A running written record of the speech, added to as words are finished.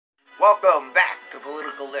Welcome back to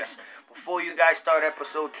Political List. Before you guys start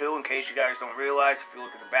episode 2, in case you guys don't realize, if you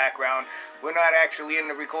look at the background, we're not actually in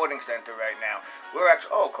the recording center right now. We're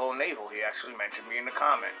actually, Cole Naval, he actually mentioned me in the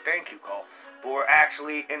comment. Thank you, Cole. But we're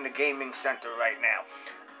actually in the gaming center right now.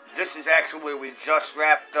 This is actually where we just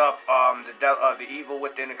wrapped up the Evil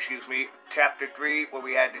Within, Chapter 3, where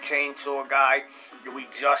we had the chainsaw guy. We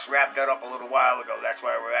just wrapped that up a little while ago. That's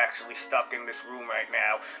why we're actually stuck in this room right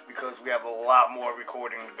now, because we have a lot more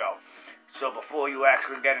recording to go. So before you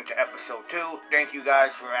actually get into episode 2, thank you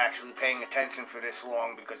guys for actually paying attention for this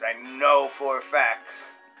long, because I know for a fact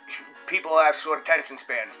people have short attention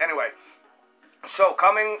spans. Anyway, so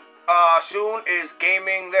coming soon is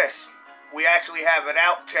Gaming This. We actually have it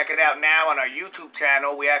out. Check it out now on our YouTube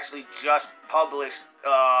channel. We actually just published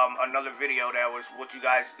another video that was what you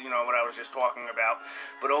guys, what I was just talking about.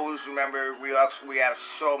 But always remember, we have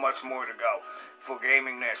so much more to go for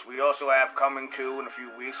Gaming This. We also have coming to in a few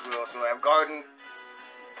weeks. We also have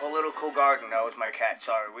Political Garden. That was my cat,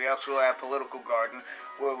 sorry. We also have Political Garden,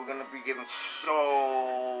 where we're going to be giving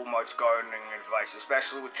so much gardening advice,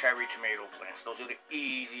 especially with cherry tomato plants. Those are the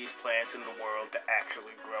easiest plants in the world to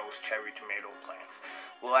actually grow, is cherry tomato plants.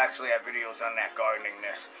 We'll actually have videos on that gardening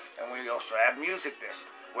this. And we also have music this,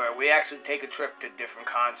 where we actually take a trip to different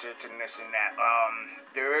concerts and this and that.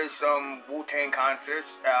 There is some Wu-Tang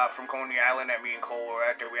concerts from Coney Island that me and Cole were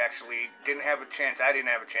at. That we actually I didn't have a chance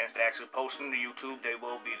to actually post them to YouTube. They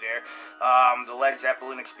will be there. The Led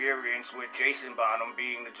Zeppelin experience with Jason Bonham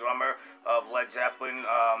being the drummer of Led Zeppelin,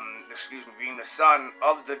 being the son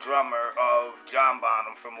of the drummer of John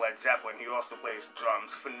Bonham from Led Zeppelin. He also plays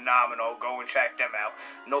drums. Phenomenal. Go and check them out.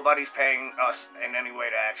 Nobody's paying us in any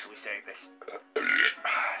way to actually say this.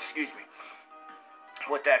 Excuse me.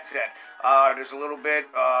 With that said, there's a little bit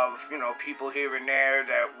of, people here and there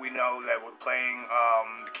that we know that we're playing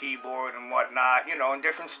the keyboard and whatnot, and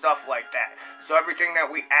different stuff like that. So everything that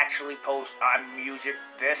we actually post on music,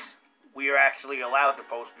 we are actually allowed to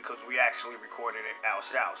post because we actually recorded it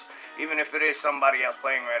ourselves. Even if it is somebody else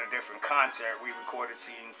playing at a different concert, we recorded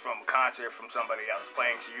scenes from a concert from somebody else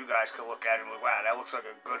playing, so you guys can look at it and look, wow, that looks like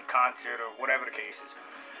a good concert, or whatever the case is.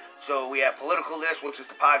 So we have Political This, which is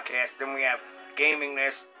the podcast, then we have Gaming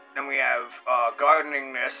This, then we have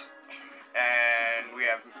Gardening This, and we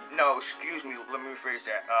have, let me rephrase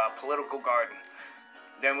that, Political Garden.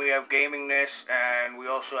 Then we have Gaming This, and we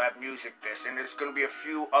also have Music This, and there's going to be a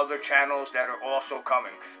few other channels that are also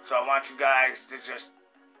coming. So I want you guys to just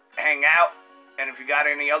hang out, and if you got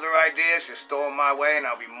any other ideas, just throw them my way, and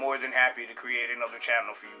I'll be more than happy to create another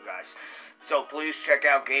channel for you guys. So please check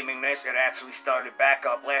out Gaming This. It actually started back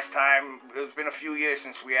up last time. It's been a few years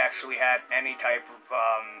since we actually had any type of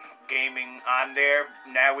gaming on there.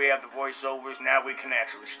 Now we have the voiceovers. Now we can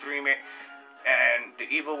actually stream it. And The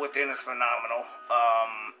Evil Within is phenomenal.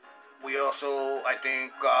 We also, I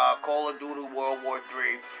think, Call of Duty World War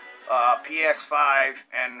III, PS5,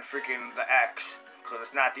 and freaking the X. Because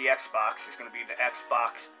it's not the Xbox. It's going to be the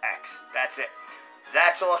Xbox X. That's it.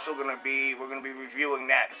 That's also we're going to be reviewing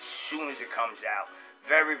that as soon as it comes out.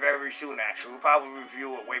 Very, very soon, actually. We'll probably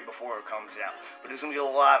review it way before it comes out. But there's going to be a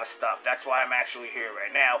lot of stuff. That's why I'm actually here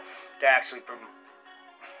right now, to actually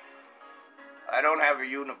I don't have a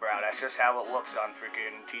unibrow. That's just how it looks on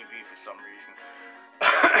freaking TV for some reason.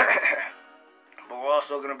 But we're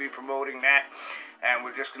also going to be promoting that, and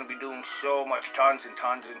we're just going to be doing so much, tons and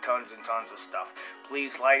tons of stuff.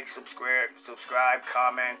 Please like, subscribe,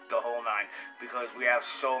 comment, the whole nine, because we have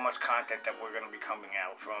so much content that we're going to be coming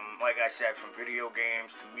out from, like I said, from video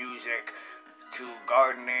games to music to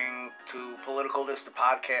gardening to Political List, the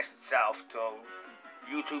podcast itself, to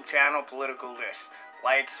YouTube channel Political List.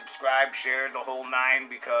 Like, subscribe, share, the whole nine,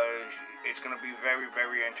 because it's going to be very,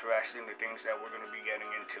 very interesting, the things that we're going to be getting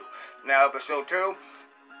into. Now, episode 2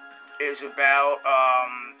 is about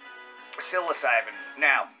psilocybin.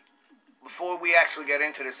 Now, before we actually get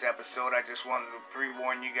into this episode, I just wanted to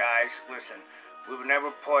pre-warn you guys, listen, we would never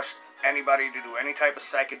push anybody to do any type of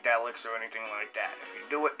psychedelics or anything like that. If you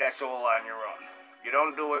do it, that's all on your own. You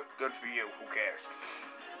don't do it, good for you, who cares?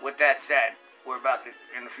 With that said,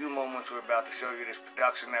 in a few moments, we're about to show you this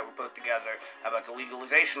production that we put together about the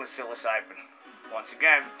legalization of psilocybin. Once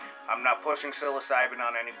again, I'm not pushing psilocybin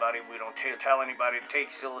on anybody. We don't tell anybody to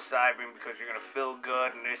take psilocybin because you're going to feel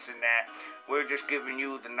good and this and that. We're just giving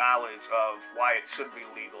you the knowledge of why it should be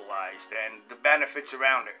legalized and the benefits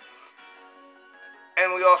around it.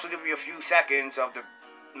 And we also give you a few seconds of the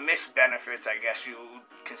misbenefits, I guess you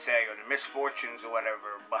can say, or the misfortunes or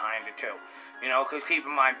whatever behind it too. Because keep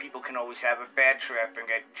in mind, people can always have a bad trip and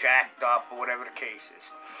get jacked up or whatever the case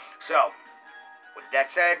is. So, with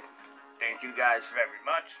that said, thank you guys very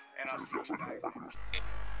much, and I'll see you guys.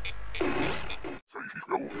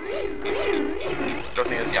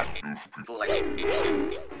 microdosing is, yeah. People like it.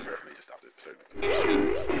 Just stopped it.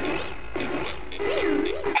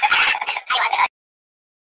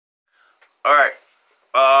 Alright.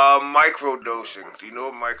 Microdosing. Do you know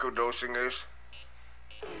what microdosing is?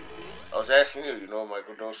 I was asking you, you know what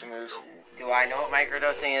microdosing is? Do I know what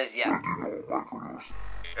microdosing is? Yeah.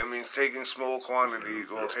 It means taking small quantities,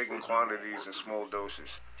 or taking quantities in small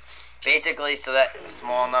doses. Basically, so that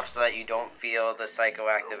small enough so that you don't feel the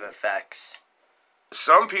psychoactive effects.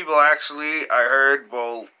 Some people actually, I heard,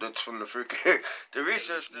 well, that's from the freaking, the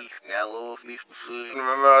research.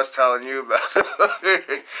 Remember I was telling you about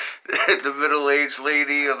the middle-aged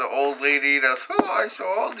lady or the old lady that's, I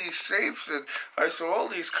saw all these shapes and I saw all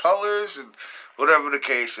these colors and whatever the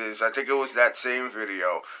case is. I think it was that same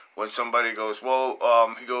video when somebody goes, well,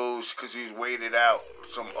 he goes, because he's weighted out,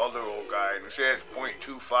 some other old guy, and he said it's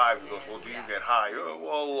 0.25. He goes, well, do you get high?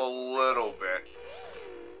 Well, a little bit.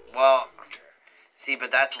 Well, see,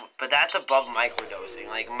 but that's above microdosing.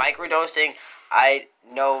 Like, microdosing, I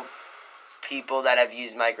know people that have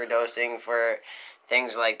used microdosing for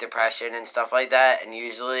things like depression and stuff like that, and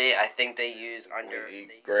usually I think they use under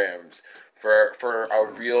 8 grams for a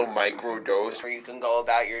real microdose. Where you can go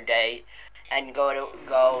about your day and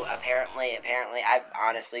apparently I've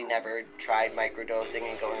honestly never tried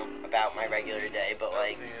microdosing and going about my regular day, but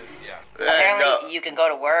like apparently you can go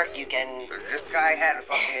to work, you can. This guy had a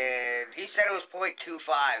fucking, he said it was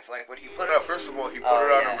 0.25, like when he put it up, first of all, he put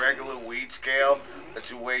it on a regular weed scale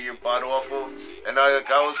that you weigh your butt off of, and I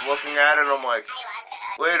was looking at it and I'm like,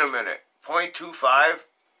 wait a minute, 0.25?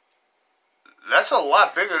 That's a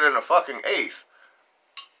lot bigger than a fucking eighth.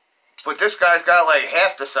 But this guy's got like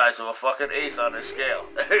half the size of a fucking eighth on his scale.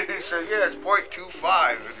 He said, yeah, it's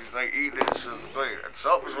 0.25. And he's like eating it. So, wait,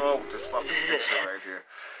 something's wrong with this fucking picture right here.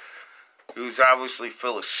 He was obviously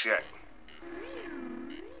full of shit.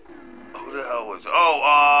 Who the hell was it?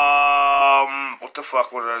 What the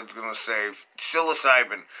fuck was I gonna say?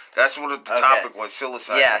 Psilocybin. That's what the topic was,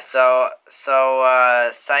 psilocybin. Yeah, so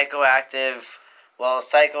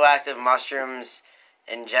psychoactive mushrooms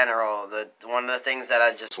in general, one of the things that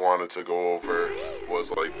I just wanted to go over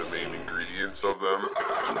was like the main ingredients of them.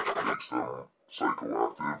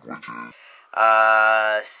 Psychoactive, which is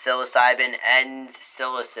psilocybin and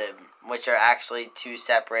psilocybin, which are actually two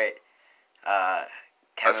separate chemicals.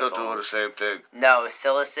 I thought they were the same thing. No,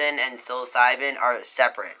 psilocin and psilocybin are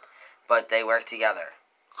separate, but they work together.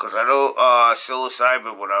 Because I know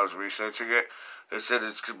psilocybin, when I was researching it, it said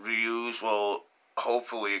it could be used, well,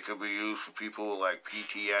 hopefully it could be used for people with like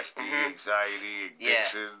PTSD, anxiety,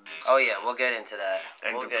 addictions. Yeah. Oh yeah, we'll get into that.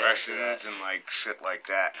 And depressions and like shit like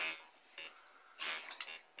that.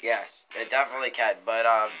 Yes, it definitely can. But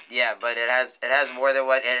but it has more than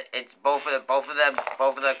what it's both of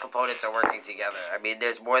the components are working together. I mean,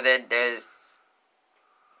 there's more than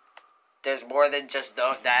just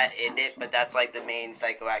that in it, but that's like the main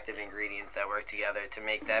psychoactive ingredients that work together to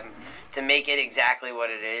make it exactly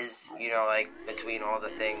what it is, you know, like between all the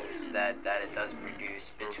things that it does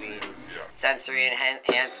produce, between sensory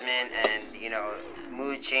enhancement and, you know,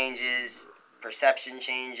 mood changes, perception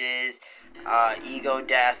changes, ego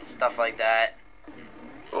death, stuff like that.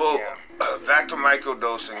 Oh, back to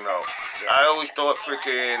microdosing though. I always thought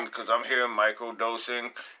freaking, because I'm hearing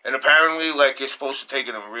microdosing, and apparently like you're supposed to take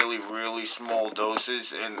it in really, really small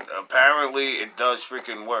doses, and apparently it does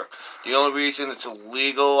freaking work. The only reason it's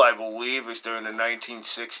illegal, I believe, is during the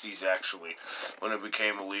 1960s actually, when it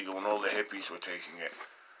became illegal and all the hippies were taking it.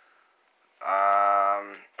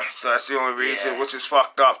 So that's the only reason, which is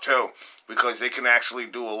fucked up too, because they can actually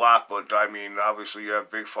do a lot, but I mean, obviously you have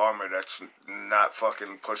Big Pharma that's not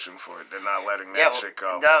fucking pushing for it. They're not letting that shit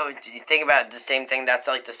go. No, you think about it, the same thing. That's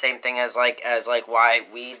like the same thing as why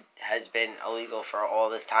weed has been illegal for all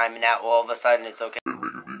this time, and now all of a sudden it's okay. They make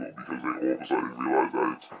it legal because they all of a sudden realize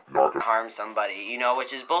that it's not gonna harm somebody, you know,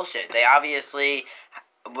 which is bullshit. They obviously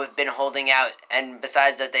have been holding out, and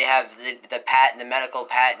besides that, they have the medical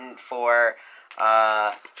patent for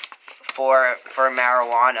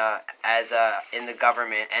marijuana as in the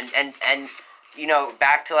government, and you know,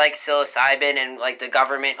 back to like psilocybin and like the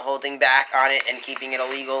government holding back on it and keeping it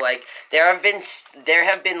illegal. Like there have been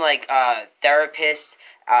like therapists,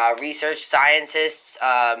 research scientists,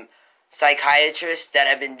 psychiatrists that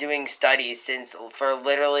have been doing studies for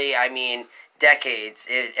literally, I mean, decades.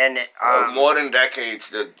 More than decades.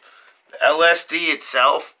 The LSD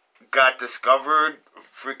itself got discovered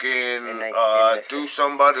freaking through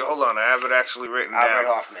somebody. Hold on, I have it actually written down. Albert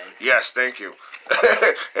Hoffman. Yes, thank you.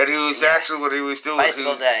 And he was actually, what he was doing.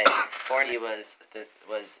 Bicycle Day. He was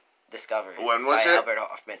discovered. When was by it? Albert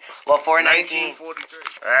Hoffman. Well, 419.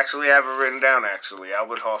 1943. I actually have it written down, actually.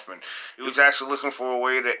 Albert Hoffman. He was actually looking for a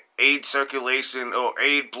way to aid circulation, or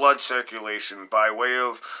aid blood circulation by way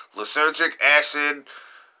of lysergic acid.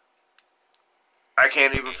 I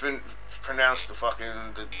can't even pronounce the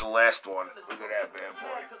the last one. Look at that bad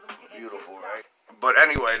boy. Beautiful, right? But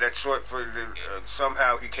anyway, that's short for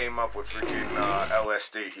somehow he came up with freaking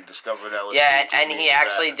LSD. He discovered LSD. Yeah, and he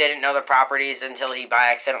actually didn't know the properties until he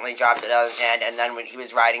by accidentally dropped it out of his hand. And then when he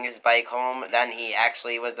was riding his bike home, then he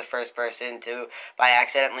actually was the first person to by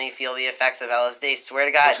accidentally feel the effects of LSD. Swear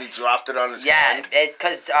to God. He dropped it on his hand? Yeah,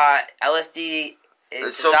 because LSD it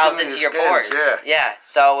It soaks dissolves into into your your skins, pores. yeah.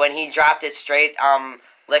 So when he dropped it straight,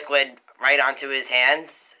 liquid right onto his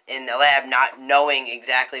hands in the lab, not knowing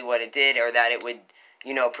exactly what it did or that it would,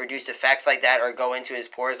 produce effects like that or go into his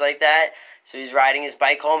pores like that. So he's riding his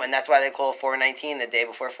bike home, and that's why they call it 419 the day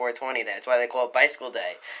before 420. That's why they call it Bicycle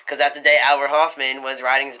Day, because that's the day Albert Hoffman was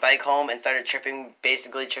riding his bike home and started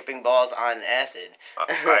basically tripping balls on acid.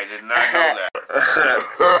 I did not know that.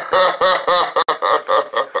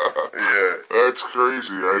 Yeah, that's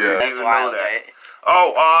crazy. Yeah. That's even wild, know that. right?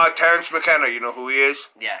 Oh, Terrence McKenna, you know who he is?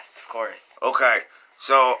 Yes, of course. Okay,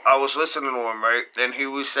 so I was listening to him, right? And he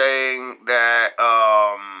was saying that,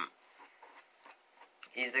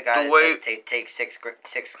 He's the guy The that way- says take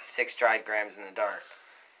six dried grams in the dark.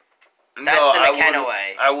 no, That's the I McKenna wouldn't-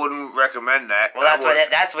 way. I wouldn't recommend that. Well,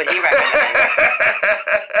 that's what he recommends.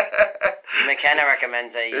 McKenna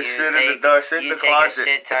recommends that you Just sit in the dark, sit in you the take closet. a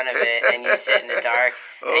shit ton of it and you sit in the dark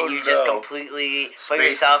Oh, and you just no. completely put Space the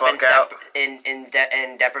yourself fuck out. in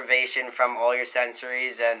deprivation from all your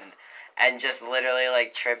sensories and just literally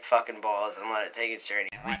like trip fucking balls and let it take its journey.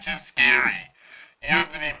 Which is scary. You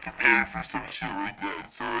have to be prepared for some shit like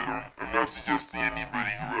that. So I'm not suggesting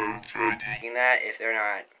anybody who hasn't tried it. Doing that if they're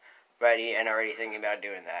not ready and already thinking about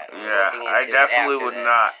doing that. We're Yeah, looking I into it definitely after would this.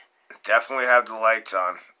 not. Definitely have the lights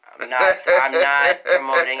on. I'm not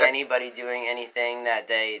promoting anybody doing anything that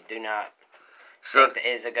they do not So, think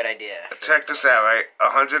is a good idea. check this out, right?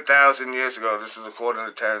 100,000 years ago, this is according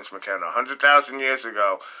to Terrence McKenna. 100,000 years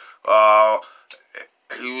ago,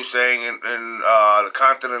 he was saying in the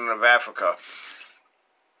continent of Africa,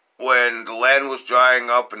 when the land was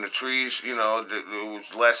drying up and the trees, there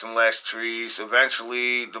was less and less trees,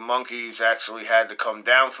 eventually the monkeys actually had to come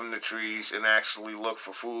down from the trees and actually look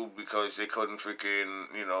for food because they couldn't freaking,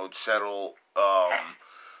 settle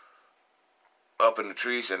up in the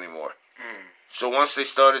trees anymore. So once they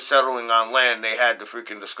started settling on land, they had to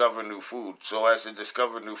freaking discover new food. So as they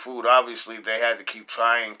discovered new food, obviously they had to keep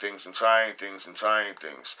trying things and trying things and trying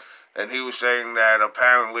things. And he was saying that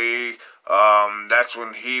apparently that's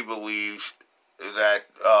when he believes that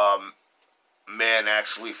man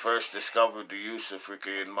actually first discovered the use of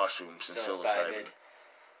freaking mushrooms and psilocybin.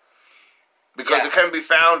 Because it can be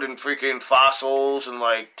found in freaking fossils and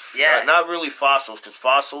not really fossils, because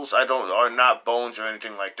fossils are not bones or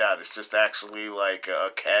anything like that. It's just actually like a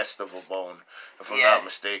cast of a bone, if I'm not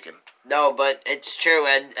mistaken. No, but it's true,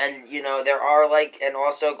 and there are and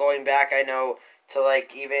also going back, I know to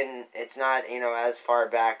even it's not as far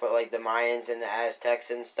back, but the Mayans and the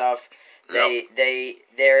Aztecs and stuff. Yep.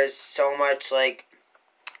 There's so much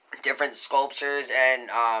different sculptures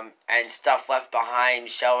and stuff left behind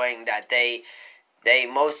showing that they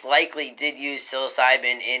most likely did use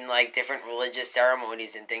psilocybin in different religious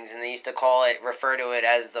ceremonies and things, and they used to refer to it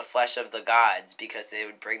as the flesh of the gods because they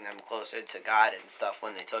would bring them closer to God and stuff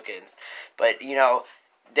when they took it. But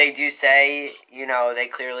they do say they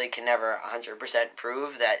clearly can never 100%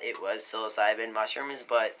 prove that it was psilocybin mushrooms,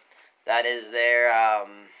 but that is their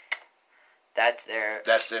That's their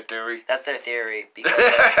theory? That's their theory, because of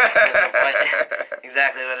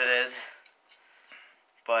exactly what it is.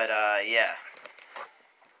 But, yeah.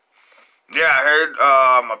 Yeah, I heard,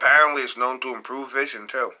 apparently it's known to improve vision,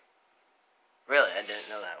 too. Really? I didn't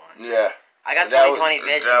know that one. Yeah. I got 20/20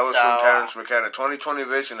 vision, That was so... from Terrence McKenna. 20/20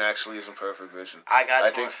 vision actually isn't perfect vision. I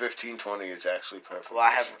think 15/20 is actually perfect. Well, I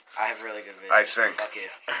have really good vision. I think. Fuck you.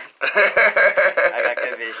 I got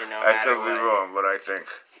good vision no matter I could what. be wrong, but I think.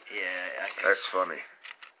 Yeah, I could. That's funny.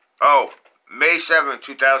 Oh, May 7th,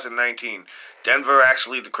 2019. Denver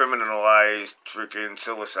actually decriminalized freaking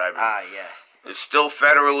psilocybin. Ah, yes. It's still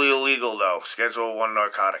federally illegal, though. Schedule 1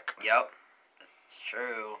 narcotic. Yep. That's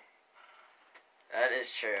true. That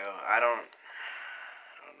is true. I don't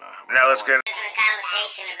know how much Now let's get... This is a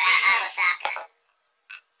conversation about Awasaka.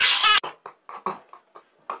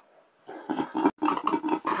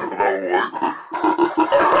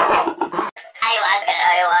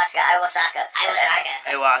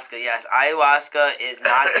 ayahuasca. Yes, ayahuasca is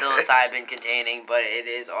not psilocybin containing, but it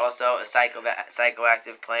is also a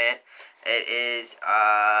psychoactive plant. It is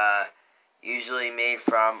usually made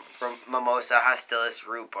from Mimosa hostilis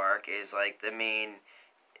root bark. Is like the main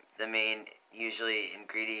usually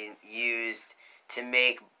ingredient used to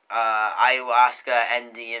make ayahuasca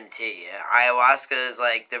and DMT. Ayahuasca is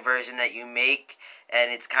like the version that you make,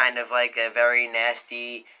 and it's kind of like a very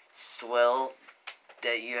nasty swill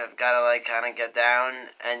that you have got to like kind of get down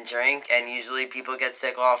and drink, and usually people get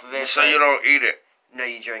sick off of it. So you don't eat it? No,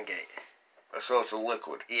 you drink it. So it's a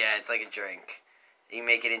liquid? Yeah, it's like a drink. You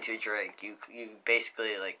make it into a drink. You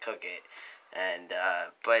basically like cook it, and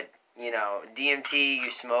but you know, DMT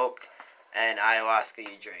you smoke, and ayahuasca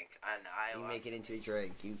you drink. And ayahuasca, you make it into a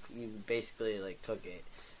drink. You basically like cook it,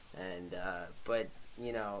 and but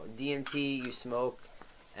you know, DMT you smoke,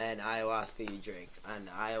 and ayahuasca you drink. And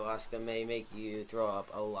ayahuasca may make you throw up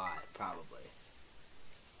a lot, probably.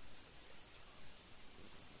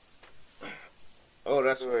 Oh,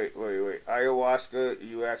 that's wait. Ayahuasca,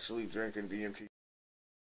 you actually drink, and DMT.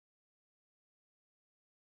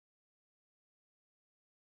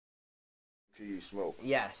 You smoke.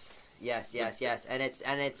 Yes, and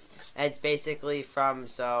it's basically from,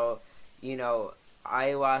 so you know,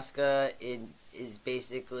 ayahuasca is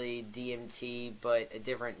basically DMT, but a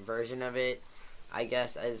different version of it. I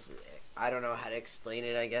guess I don't know how to explain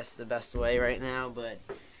it. I guess the best way right now, but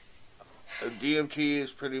DMT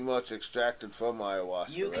is pretty much extracted from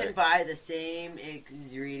ayahuasca. you can buy the same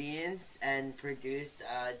ingredients and produce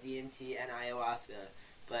DMT and ayahuasca.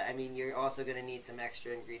 But, I mean, you're also going to need some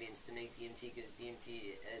extra ingredients to make DMT, because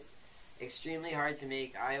DMT is extremely hard to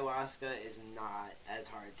make. Ayahuasca is not as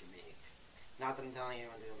hard to make. Not that I'm telling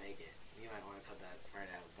anyone to go make it. You might want to cut that part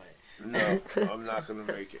out, but... No, I'm not going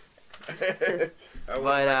to make it.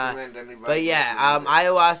 But yeah,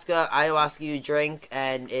 ayahuasca you drink,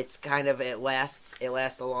 and it's kind of, it lasts a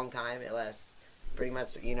long time. It lasts pretty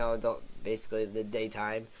much, you know, basically the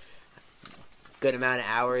daytime. Good amount of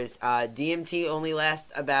hours. DMT only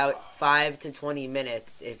lasts about 5 to 20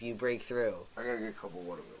 minutes if you break through. I gotta get a couple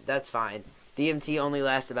water. That's fine. DMT only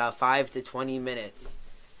lasts about 5 to 20 minutes.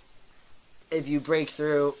 If you break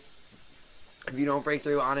through, if you don't break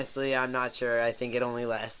through, honestly, I'm not sure. I think it only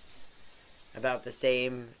lasts about the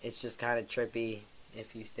same. It's just kind of trippy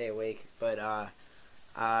if you stay awake. But,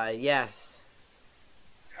 yes.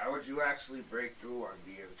 How would you actually break through on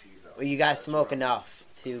DMT, though? Well, you gotta smoke enough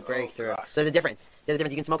to break through. So there's a difference. You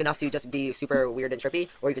can smoke enough to just be super weird and trippy,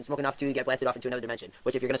 or you can smoke enough to get blasted off into another dimension.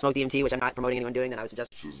 Which, if you're gonna smoke DMT, which I'm not promoting anyone doing, then I would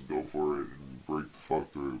suggest Just go for it and break the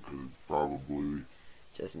fuck through, because it probably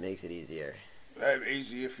just makes it easier. That'd be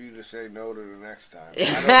easier for you to say no to the next time.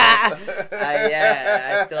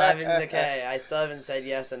 I still haven't said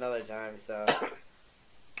yes another time. So.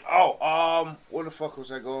 Where the fuck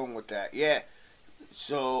was I going with that? Yeah.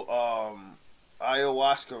 So,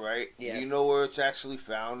 ayahuasca, right? Yes. Do you know where it's actually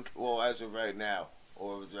found? Well, as of right now,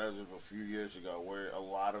 or as of a few years ago, where a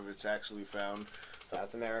lot of it's actually found?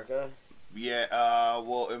 South America? Yeah,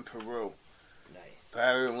 well, in Peru. Nice.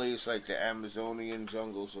 Apparently, it's like the Amazonian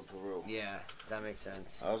jungles of Peru. Yeah, that makes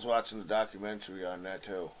sense. I was watching the documentary on that,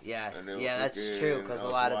 too. Yes, yeah, that's true, because a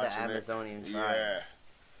lot of the Amazonian tribes. Yeah.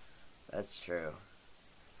 That's true.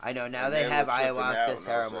 I know, now And they were have tripping out, and I ayahuasca was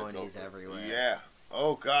like, ceremonies okay. everywhere. Yeah.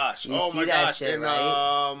 Oh, gosh. You Oh, see my that gosh. shit, In,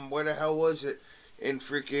 right? where the hell was it? In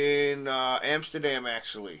freaking Amsterdam,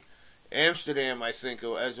 actually. Amsterdam, I think,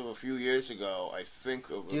 as of a few years ago.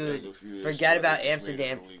 Dude, forget about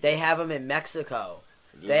Amsterdam. They have them in Mexico.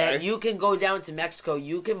 You can go down to Mexico.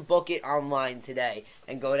 You can book it online today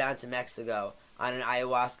and go down to Mexico on an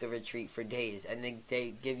ayahuasca retreat for days. And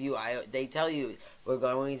they give you, they tell you, we're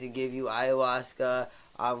going to give you ayahuasca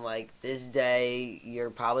on like this day.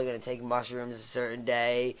 You're probably going to take mushrooms a certain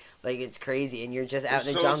day. Like, it's crazy. And you're just out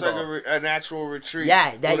in the jungle. It's like an actual retreat.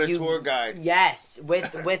 Yeah, that with a tour guide. Yes,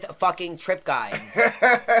 with fucking trip guides.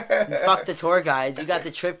 Fuck the tour guides. You got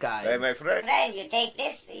the trip guides. Hey, my friend. Friend, you take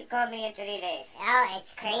this, you call me in 3 days. Oh,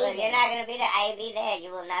 it's crazy. Well, you're not going to be there. I'll be there.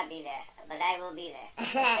 You will not be there. But I will be there.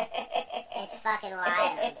 It's fucking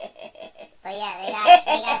wild. But yeah, they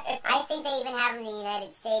got, I think they even have them in the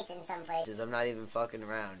United States in some places. I'm not even fucking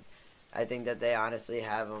around. I think that they honestly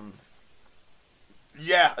have them.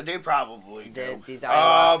 Yeah, they probably do. These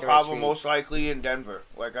ayahuasca probably retreats. most likely in Denver.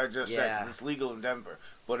 Like I just said, Yeah. 'cause it's legal in Denver.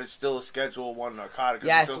 But it's still a Schedule 1 narcotic.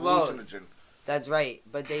 Yes, it's a well, hallucinogen. That's right.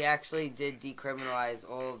 But they actually did decriminalize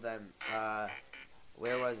all of them.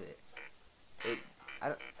 Where was it?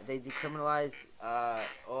 They decriminalized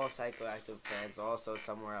all psychoactive plants also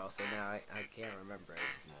somewhere else, and now I can't remember at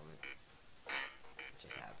this moment. It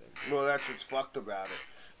just happened. Well, that's what's fucked about it.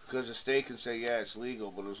 Because the state can say, yeah, it's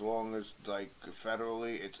legal, but as long as, like,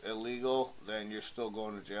 federally it's illegal, then you're still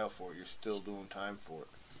going to jail for it. You're still doing time for it.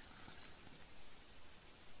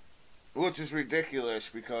 Which is ridiculous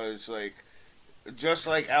because, like, just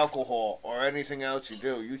like alcohol or anything else you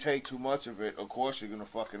do, you take too much of it, of course you're going to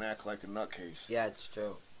fucking act like a nutcase. Yeah, it's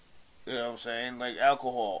true. You know what I'm saying? Like,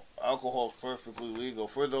 alcohol's perfectly legal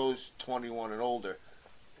for those 21 and older.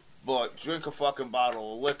 But drink a fucking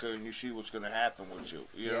bottle of liquor and you see what's going to happen with you.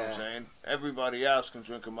 You know what I'm saying? Everybody else can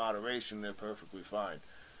drink in moderation. They're perfectly fine.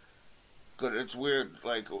 But it's weird.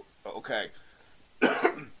 Like, okay.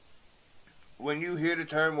 When you hear the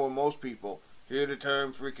term, or most people hear the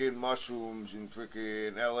term freaking mushrooms and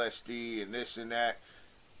freaking LSD and this and that,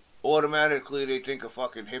 automatically they think of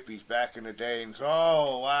fucking hippies back in the day and say,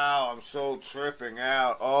 oh, wow, I'm so tripping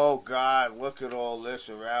out. Oh, God, look at all this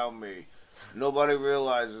around me. Nobody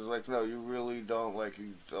realizes, like, no, you really don't. Like,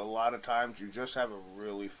 a lot of times you just have a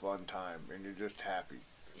really fun time and you're just happy.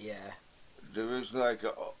 Yeah. There is, like,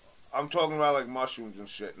 I'm talking about, like, mushrooms and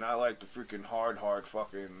shit, not like the freaking hard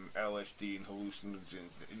fucking LSD and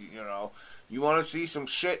hallucinogens, you know. You want to see some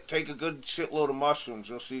shit, take a good shitload of mushrooms,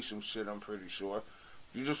 you'll see some shit, I'm pretty sure.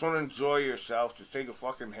 You just want to enjoy yourself, just take a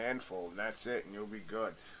fucking handful, and that's it, and you'll be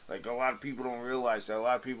good. Like, a lot of people don't realize that. A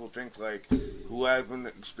lot of people think, like, who haven't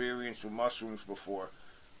experienced with mushrooms before,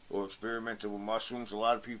 or experimented with mushrooms, a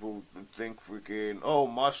lot of people think freaking, oh,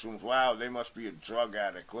 mushrooms, wow, they must be a drug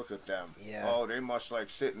addict, look at them. Yeah. Oh, they must, like,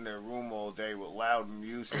 sit in their room all day with loud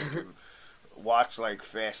music and watch, like,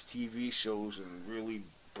 fast TV shows and really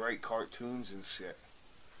bright cartoons and shit.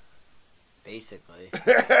 Basically.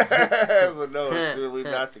 But no, it's really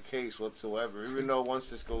not the case whatsoever. Even though once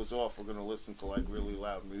this goes off, we're going to listen to, like, really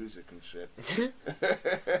loud music and shit.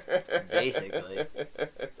 Basically.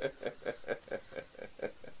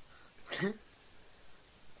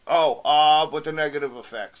 But the negative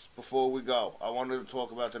effects. Before we go, I wanted to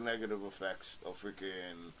talk about the negative effects of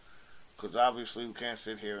freaking... Because obviously we can't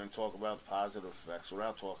sit here and talk about the positive effects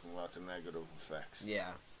without talking about the negative effects. Yeah.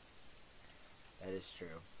 That is true.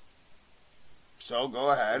 So, go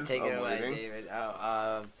ahead. Take it I'm away, waiting. David.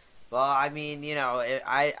 Well, I mean, you know,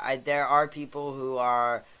 there are people who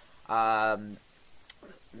are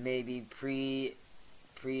maybe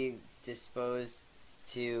predisposed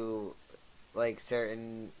to, like,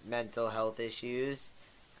 certain mental health issues,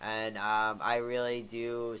 and I really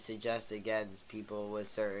do suggest against people with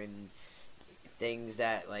certain things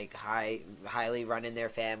that, like, highly run in their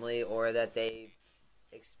family or that they've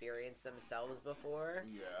experienced themselves before.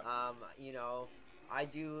 Yeah. You know, I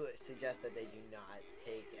do suggest that they do not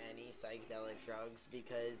take any psychedelic drugs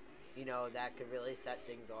because, you know, that could really set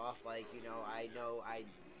things off. Like, you know I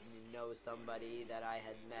know somebody that I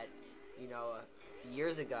had met, you know,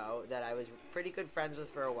 years ago that I was pretty good friends with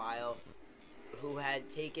for a while, who had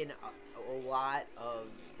taken a lot of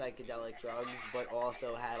psychedelic drugs but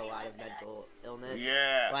also had a lot of mental illness.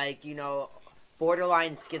 Yeah. Like, you know,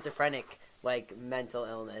 borderline schizophrenic, like, mental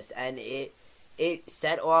illness, and it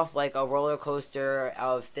set off like a roller coaster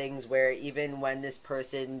of things where even when this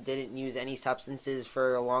person didn't use any substances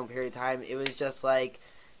for a long period of time, it was just like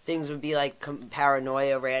things would be like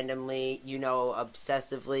paranoia randomly, you know,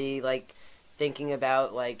 obsessively, like thinking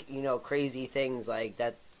about, like, you know, crazy things like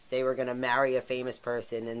that they were gonna marry a famous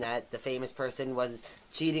person and that the famous person was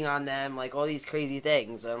cheating on them, like all these crazy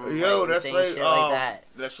things. Yo, like, that's saying like, shit like that.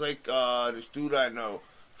 That's like this dude I know.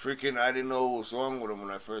 Freaking, I didn't know what was wrong with him when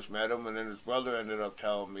I first met him, and then his brother ended up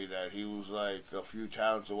telling me that he was like a few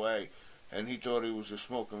towns away, and he thought he was just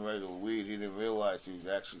smoking regular weed. He didn't realize he was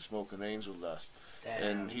actually smoking angel dust. Damn.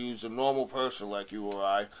 And he was a normal person like you or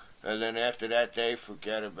I, and then after that day,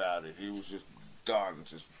 forget about it. He was just done,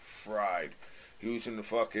 just fried. He was in the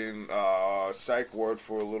fucking psych ward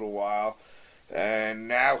for a little while. And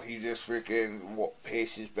now he just freaking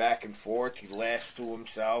paces back and forth. He laughs to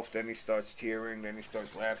himself, then he starts tearing, then he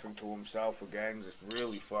starts laughing to himself again. Just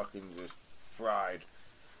really fucking just fried.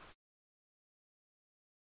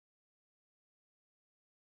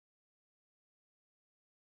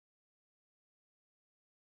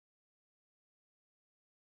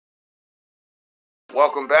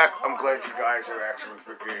 Welcome back. I'm glad you guys are actually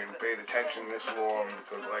freaking paying attention this long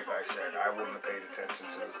because, like I said, I wouldn't have paid attention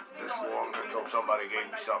to this long until somebody gave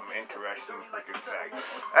me something interesting to freaking say.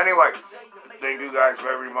 Anyway, thank you guys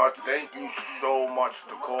very much. Thank you so much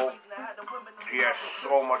to Cole. He has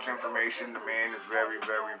so much information. The man is very,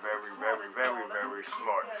 very, very, very, very, very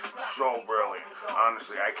smart. So brilliant.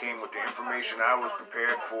 Honestly, I came with the information I was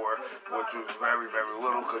prepared for, which was very, very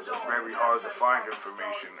little because it's very hard to find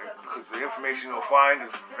information. Because the information you'll find find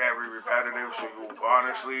is very repetitive, so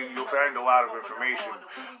you'll find a lot of information,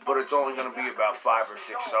 but it's only going to be about 5 or 6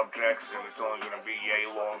 subjects, and it's only going to be yay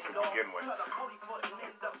long to begin with.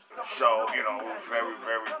 So, very,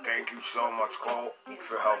 very thank you so much, Cole,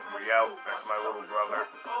 for helping me out. That's my little brother.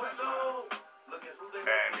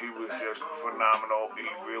 And he was just phenomenal. He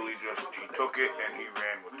really he took it and he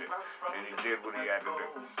ran with it. And he did what he had to do.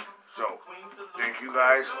 So, thank you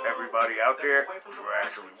guys, everybody out there, for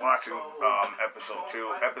actually watching episode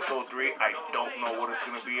 2. Episode 3, I don't know what it's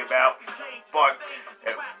going to be about, but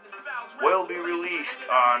it will be released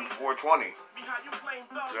on 420.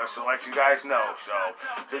 Just to let you guys know. So,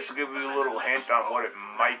 just to give you a little hint on what it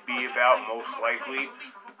might be about, most likely.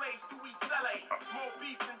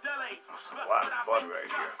 A lot of blood right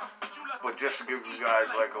here. But just to give you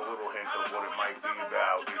guys like a little hint of what it might be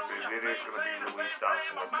about, it is going to be released on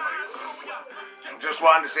 420. Just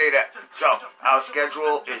wanted to say that. So, our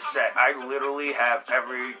schedule is set. I literally have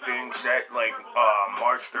everything set. Like,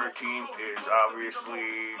 March 13th is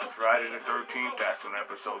obviously Friday the 13th. That's when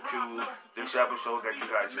episode 2, this episode that you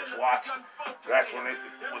guys just watched, that's when it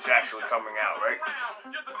was actually coming out, right?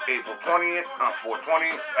 April 20th, on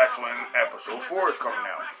 420, that's when episode 4 is coming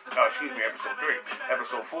out. Episode 3.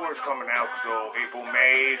 Episode 4 is coming out, so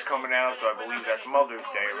May is coming out, so I believe that's Mother's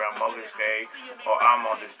Day. Around Mother's Day, or on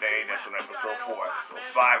Mother's Day, that's when episode 4. Episode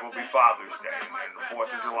 5 will be Father's Day, and then the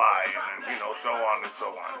 4th of July, and then, so on and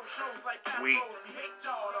so on.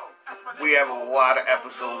 We have a lot of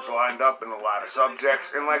episodes lined up and a lot of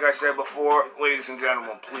subjects, and like I said before, ladies and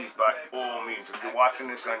gentlemen, please, by all means, if you're watching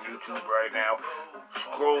this on YouTube right now,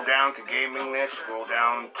 scroll down to Gaming This, scroll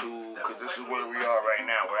down to, because this is where we are right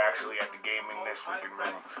now. We're actually at the Gaming This freaking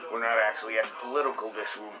room. We're not actually at the Political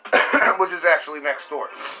This room, which is actually next door.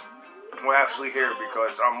 We're actually here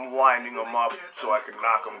because I'm winding them up so I can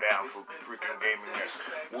knock them down for freaking Gaming This.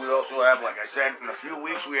 We also have, like I said, in a few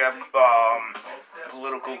weeks we have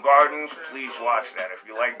Political Gardens. Please watch that. If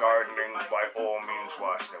you like gardening, by all means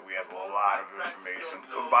watch that. We have a lot of information.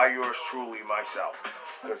 By yours truly, myself,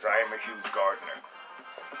 because I am a huge gardener.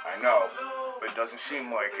 I know, it doesn't seem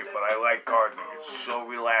like it, but I like gardening. It's so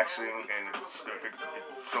relaxing, and it's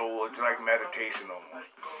like meditation almost.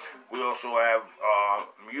 We also have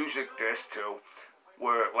music disc too,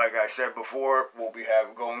 where, like I said before, we'll be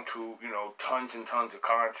going to, tons and tons of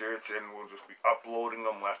concerts, and we'll just be uploading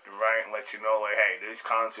them left and right and let you know, like, hey, this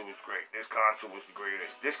concert was great. This concert was the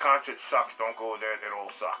greatest. This concert sucks. Don't go there. It all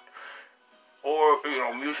sucked. Or,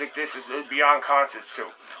 music, this is beyond concerts, too.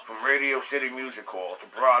 From Radio City Music Hall to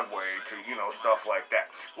Broadway to, stuff like that.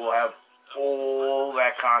 We'll have all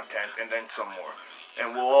that content and then some more.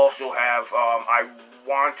 And we'll also have, I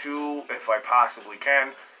want to, if I possibly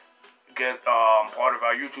can, get part of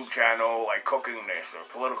our YouTube channel, like Cooking This, or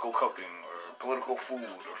Political Cooking, or Political Food,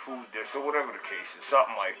 or Food This, or whatever the case is.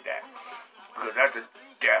 Something like that. Because that's a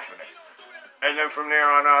definite. And then from there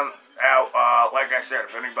on out, like I said,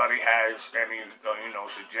 if anybody has any,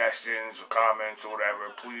 suggestions or comments or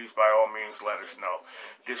whatever, please, by all means, let us know.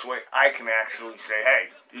 This way, I can actually say, hey,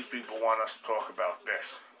 these people want us to talk about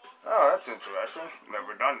this. Oh, that's interesting.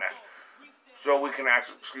 Never done that. So we can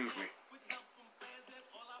actually, excuse me.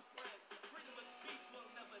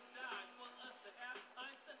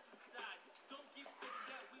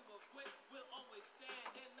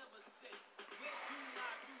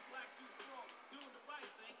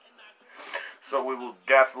 So we will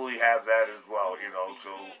definitely have that as well, so,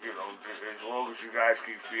 as long as you guys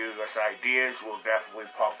keep feeding us ideas, we'll definitely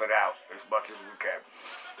pump it out as much as we can.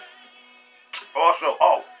 Also,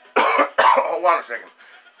 hold on a second.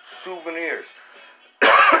 Souvenirs.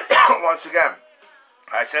 Once again,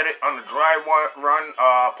 I said it on the dry run,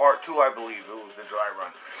 part 2, I believe. It was the dry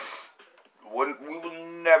run. We will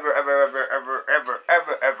never,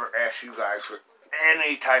 ever ask you guys for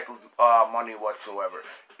any type of money whatsoever.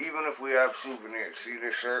 Even if we have souvenirs. See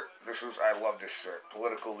this shirt? I love this shirt.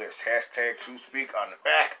 Political List. Hashtag TruthSpeak. On the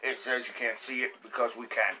back, it says you can't see it because we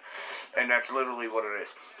can. And that's literally what it is.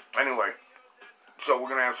 Anyway, so we're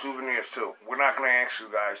going to have souvenirs too. We're not going to ask you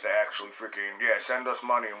guys to actually send us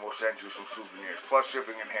money and we'll send you some souvenirs. Plus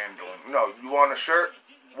shipping and handling. No, you want a shirt?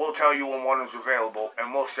 We'll tell you when one is available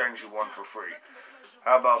and we'll send you one for free.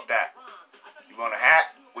 How about that? You want a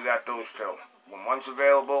hat? We got those too. When one's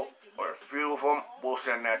available, or a few of them, we'll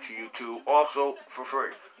send that to you too, also for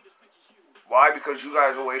free. Why? Because you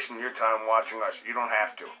guys are wasting your time watching us. You don't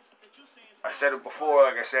have to. I said it before,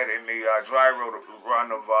 like I said, in the dry run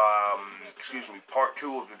of, part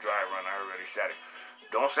 2 of the dry run, I already said it.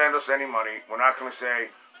 Don't send us any money. We're not going to say,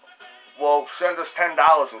 well, send us $10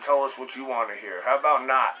 and tell us what you want to hear. How about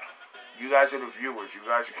not? You guys are the viewers. You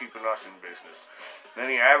guys are keeping us in business.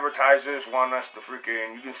 Any advertisers want us to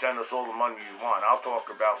freaking, you can send us all the money you want. I'll talk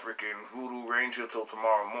about freaking Voodoo Ranger till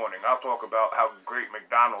tomorrow morning. I'll talk about how great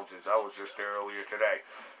McDonald's is. I was just there earlier today.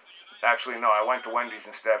 Actually, no, I went to Wendy's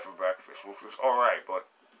instead for breakfast, which was alright, but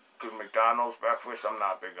because McDonald's breakfast I'm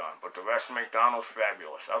not big on. But the rest of McDonald's,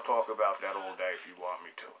 fabulous. I'll talk about that all day if you want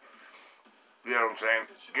me to. You know what I'm saying?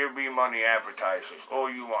 Give me money, advertisers, all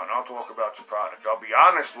you want. I'll talk about your product. I'll be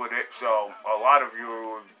honest with it, so a lot of you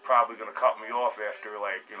are probably going to cut me off after,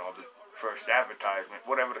 like, you know, the first advertisement,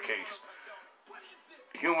 whatever the case.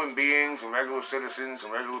 Human beings and regular citizens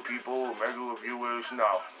and regular people and regular viewers,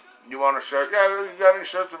 no. You want a shirt? Yeah, you got any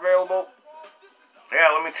shirts available?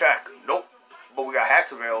 Yeah, let me check. Nope. But we got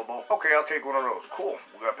hats available. Okay, I'll take one of those. Cool.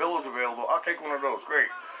 We got pillows available. I'll take one of those.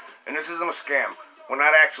 Great. And this isn't a scam. We're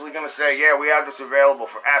not actually going to say, yeah, we have this available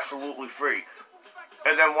for absolutely free.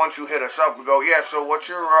 And then once you hit us up, we go, yeah, so what's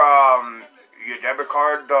your debit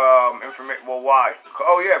card information? Well, why?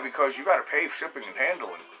 Oh, yeah, because you got to pay shipping and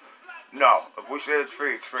handling. No, if we say it's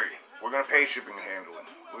free, it's free. We're going to pay shipping and handling.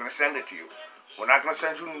 We're going to send it to you. We're not going to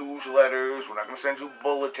send you newsletters. We're not going to send you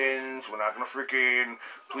bulletins. We're not going to freaking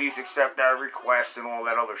please accept our request and all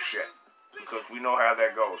that other shit. Because we know how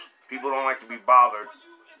that goes. People don't like to be bothered,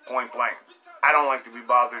 point blank. I don't like to be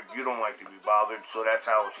bothered. You don't like to be bothered. So that's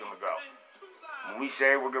how it's going to go. When we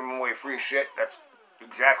say we're giving away free shit, that's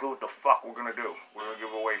exactly what the fuck we're going to do. We're going to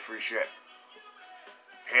give away free shit.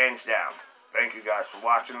 Hands down. Thank you guys for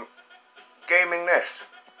watching Gaming This.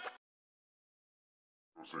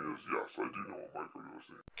 The thing is, yes, I do know what Michael was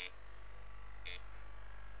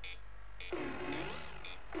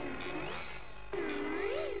saying.